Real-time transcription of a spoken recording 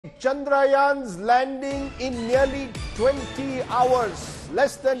Chandrayaan's landing in nearly 20 hours.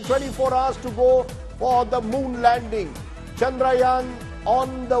 Less than 24 hours to go for the moon landing. Chandrayaan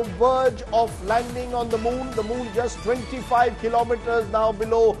on the verge of landing on the moon. The moon just 25 kilometers now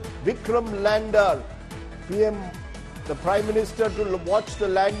below Vikram lander. The Prime Minister, to watch the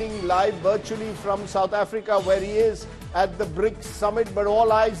landing live virtually from South Africa, where he is at the BRICS summit. But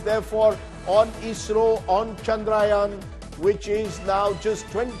all eyes therefore on Isro, on Chandrayaan, which is now just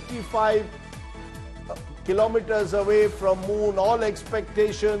 25 kilometers away from moon. All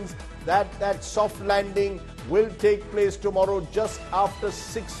expectations that soft landing will take place tomorrow just after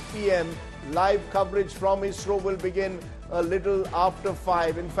 6 p.m. Live coverage from Isro will begin a little after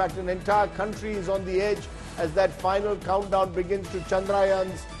 5. In fact, an entire country is on the edge as that final countdown begins to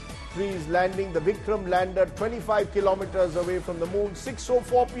Chandrayaan's 3's landing. The Vikram lander 25 kilometers away from the moon.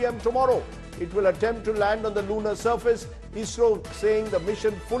 6:04 p.m. tomorrow, it will attempt to land on the lunar surface. Isro saying the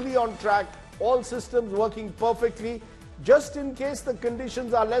mission fully on track, all systems working perfectly. Just in case the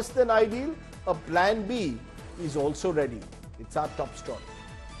conditions are less than ideal, a plan B is also ready. It's our top story.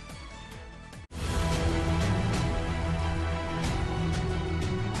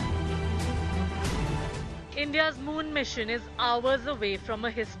 India's moon mission is hours away from a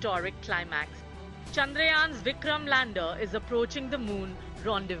historic climax. Chandrayaan's Vikram lander is approaching the moon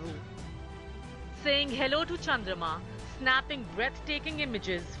rendezvous. Saying hello to Chandrama, snapping breathtaking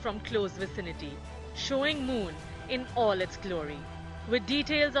images from close vicinity, showing moon in all its glory, with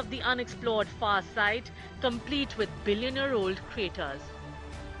details of the unexplored far side, complete with billion-year-old craters.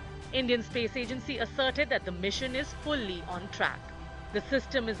 Indian Space Agency asserted that the mission is fully on track. The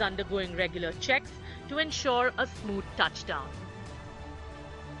system is undergoing regular checks to ensure a smooth touchdown.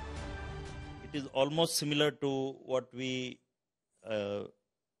 It is almost similar to what we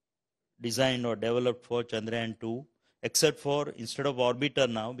designed or developed for Chandrayaan 2, except for instead of orbiter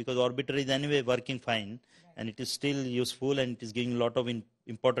now, because orbiter is anyway working fine and it is still useful and it is giving a lot of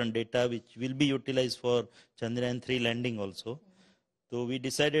important data which will be utilized for Chandrayaan 3 landing also. So we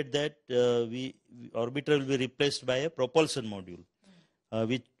decided that orbiter will be replaced by a propulsion module,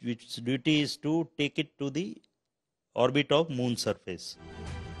 which duty is to take it to the orbit of moon surface.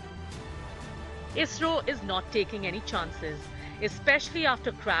 Isro is not taking any chances, especially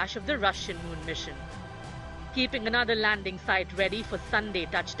after crash of the Russian moon mission. Keeping another landing site ready for Sunday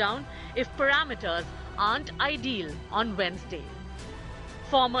touchdown if parameters aren't ideal on Wednesday.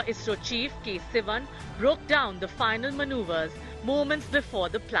 Former Isro chief K. Sivan broke down the final maneuvers moments before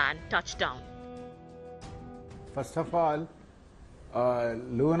the planned touchdown. First of all,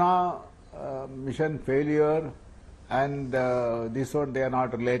 Luna mission failure and this one, they are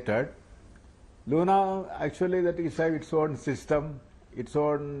not related. Luna actually that is have its own system, its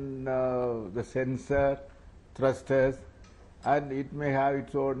own the sensor, thrusters, and it may have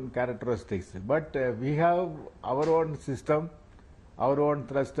its own characteristics. But we have our own system, our own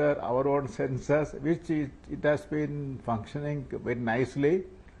thruster, our own sensors, which it has been functioning very nicely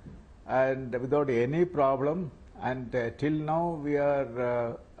and without any problem. And till now we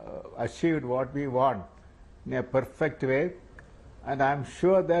are achieved what we want in a perfect way. And I am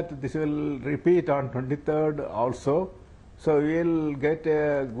sure that this will repeat on 23rd also. So we will get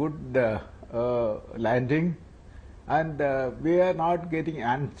a good landing, and we are not getting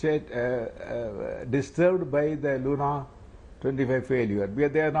disturbed by the Luna 25 failure.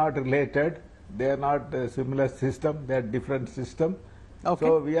 They are not related. They are not a similar system. They are different system. Okay.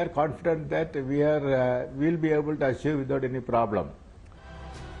 So we are confident that we will be able to achieve without any problem.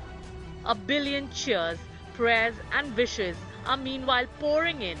 A billion cheers, prayers and wishes are meanwhile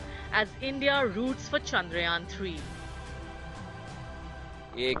pouring in as India roots for Chandrayaan 3.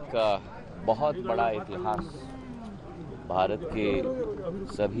 एक बहुत बड़ा इतिहास भारत के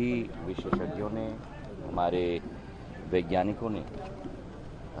सभी विशेषज्ञों ने, हमारे वैज्ञानिकों ने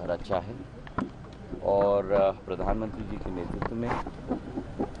रचा है और प्रधानमंत्री जी के नेतृत्व में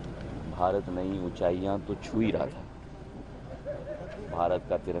भारत नई ऊंचाइयां तो छू ही रहा था। भारत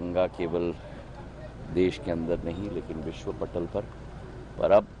का तिरंगा केवल देश के अंदर नहीं लेकिन विश्व पटल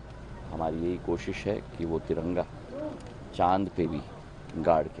पर अब हमारी यही कोशिश है कि वो तिरंगा चांद पे भी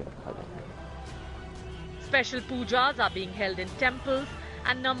गाड़ के रखा जाए। Special pujas are being held in temples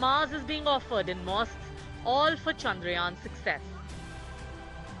and namaz is being offered in mosques, all for Chandrayaan's success.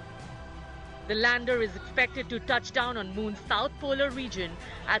 The lander is expected to touch down on Moon's south polar region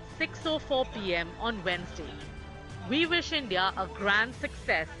at 6:04 p.m. on Wednesday. We wish India a grand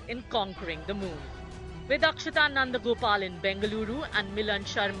success in conquering the moon. With Akshita Nandagopal in Bengaluru and Milan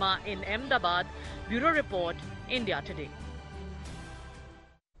Sharma in Ahmedabad, Bureau Report, India Today.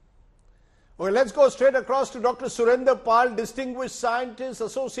 Well, let's go straight across to Dr. Surinder Pal, distinguished scientist,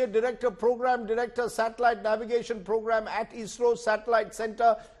 associate director, program director, satellite navigation program at Isro Satellite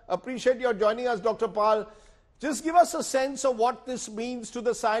Center. Appreciate your joining us, Dr. Pal. Just give us a sense of what this means to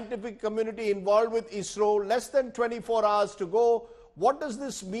the scientific community involved with Isro. Less than 24 hours to go. What does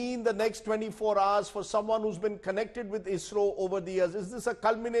this mean the next 24 hours for someone who's been connected with Isro over the years? Is this a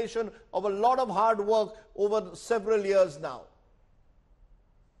culmination of a lot of hard work over several years now?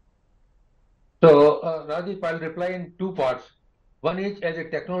 So, Rajeev, I'll reply in two parts. One is, as a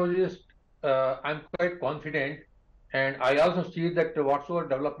technologist, I'm quite confident, and I also see that whatsoever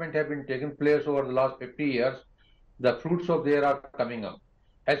development have been taking place over the last 50 years, the fruits of there are coming up.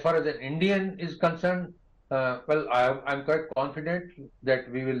 As far as an Indian is concerned, I'm quite confident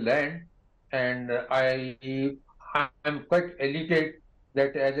that we will land, and I'm quite elated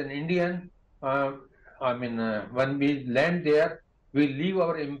that as an Indian, when we land there, we leave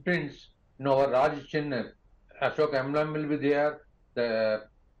our imprints. Our Raj Chinna, Ashok emblem will be there, the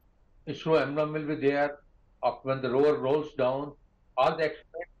Isro emblem will be there. When the rover rolls down, all the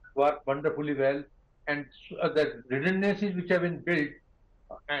experiments work wonderfully well, and the redundancies which have been built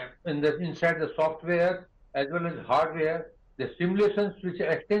inside the software as well as hardware, the simulations, which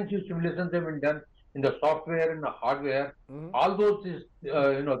extensive simulations have been done in the software and the hardware, all those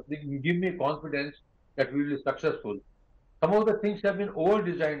they give me confidence that we will be successful. Some of the things have been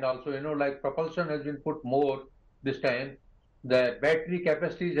over-designed also, like propulsion has been put more this time. The battery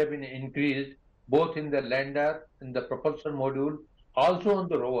capacities have been increased, both in the lander, in the propulsion module, also on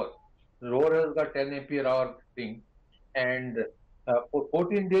the rover. The rover has got 10 ampere hour thing, and for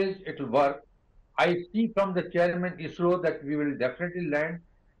 14 days it will work. I see from the chairman ISRO that we will definitely land,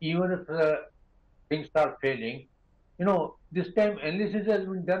 even if things are failing. This time analysis has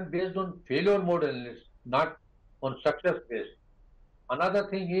been done based on failure mode analysis, not on success based. Another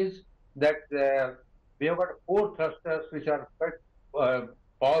thing is that we have got 4 thrusters which are quite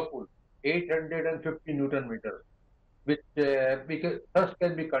powerful, 850 Newton meters, which because thrust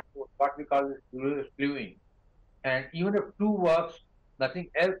can be controlled, what we call slewing. And even if 2 works,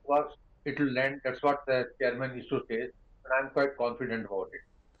 nothing else works, it will land. That's what the chairman ISRO says, and I'm quite confident about it.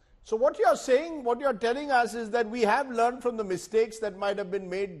 So what you're saying, what you're telling us is that we have learned from the mistakes that might have been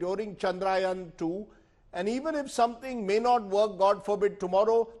made during Chandrayaan 2. And even if something may not work, God forbid,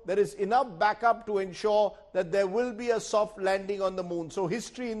 tomorrow, there is enough backup to ensure that there will be a soft landing on the moon. So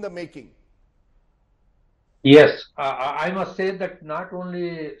history in the making. Yes, I must say that not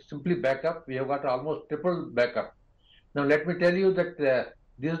only simply backup, we have got almost triple backup. Now let me tell you that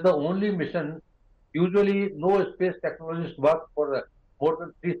this is the only mission. Usually no space technologists work for more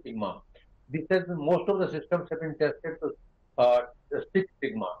than 3 sigma. This has been, most of the systems have been tested to 6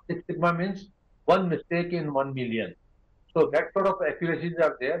 sigma. 6 sigma means 1 mistake in 1 million. So that sort of accuracies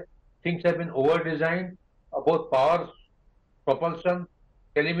are there. Things have been over-designed, both power, propulsion,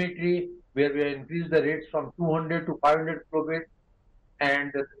 telemetry, where we have increased the rates from 200 to 500 kilobits,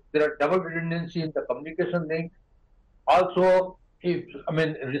 and there are double redundancy in the communication link. Also, the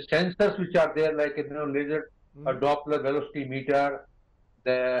sensors which are there, like laser Doppler velocity meter,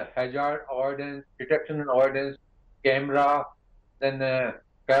 the hazard avoidance, detection and avoidance, camera, then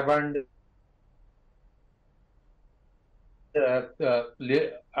carbon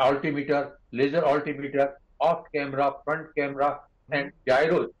altimeter, laser altimeter, off camera, front camera, and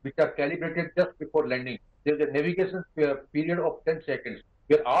gyros, which are calibrated just before landing. There is a navigation period of 10 seconds,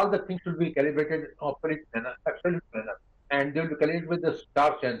 where all the things will be calibrated in absolute manner, and they will be calibrated with the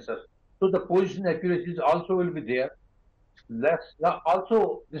star sensors. So the position accuracies also will be there.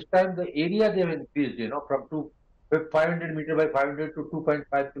 Also, this time the area they have increased, from 500 meter by 500 to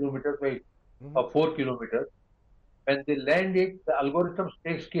 2.5 kilometers by 4 kilometers. When they land it, the algorithm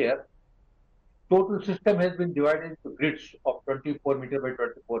takes care. Total system has been divided into grids of 24 meter by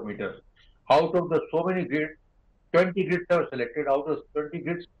 24 meters. Out of the so many grids, 20 grids are selected. Out of 20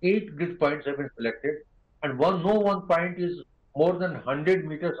 grids, 8 grid points have been selected, and no one point is more than 100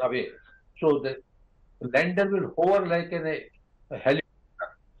 meters away. So the lander will hover like a helicopter,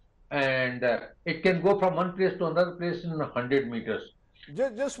 and it can go from one place to another place in 100 meters.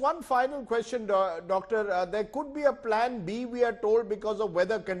 Just one final question, Doctor. There could be a plan B, we are told, because of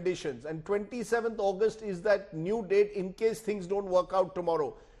weather conditions. And 27th August is that new date in case things don't work out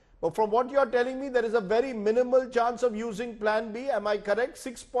tomorrow. But from what you are telling me, there is a very minimal chance of using plan B. Am I correct?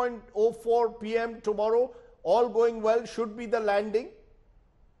 6:04 p.m. tomorrow, all going well, should be the landing.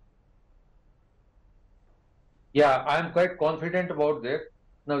 Yeah, I am quite confident about that.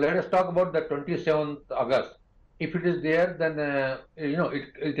 Now let us talk about the 27th August. If it is there, then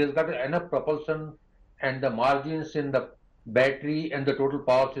it has got enough propulsion and the margins in the battery and the total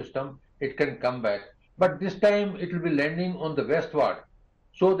power system. it can come back. But this time it will be landing on the westward,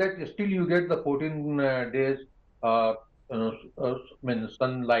 so that still you get the 14 days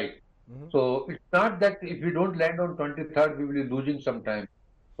sunlight. So it's not that if we don't land on 23rd, we will be losing some time.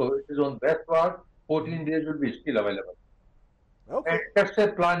 So it is on westward, 14 days will be still available. Okay. And that's a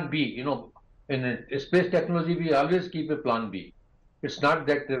plan B. In space technology, we always keep a plan B. It's not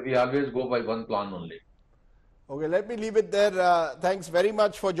that we always go by one plan only. Okay, let me leave it there. Thanks very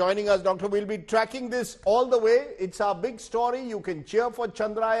much for joining us, Doctor. We'll be tracking this all the way. It's our big story. You can cheer for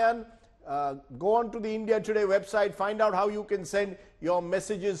Chandrayaan. Go on to the India Today website. Find out how you can send your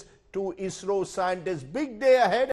messages to ISRO scientists. Big day ahead.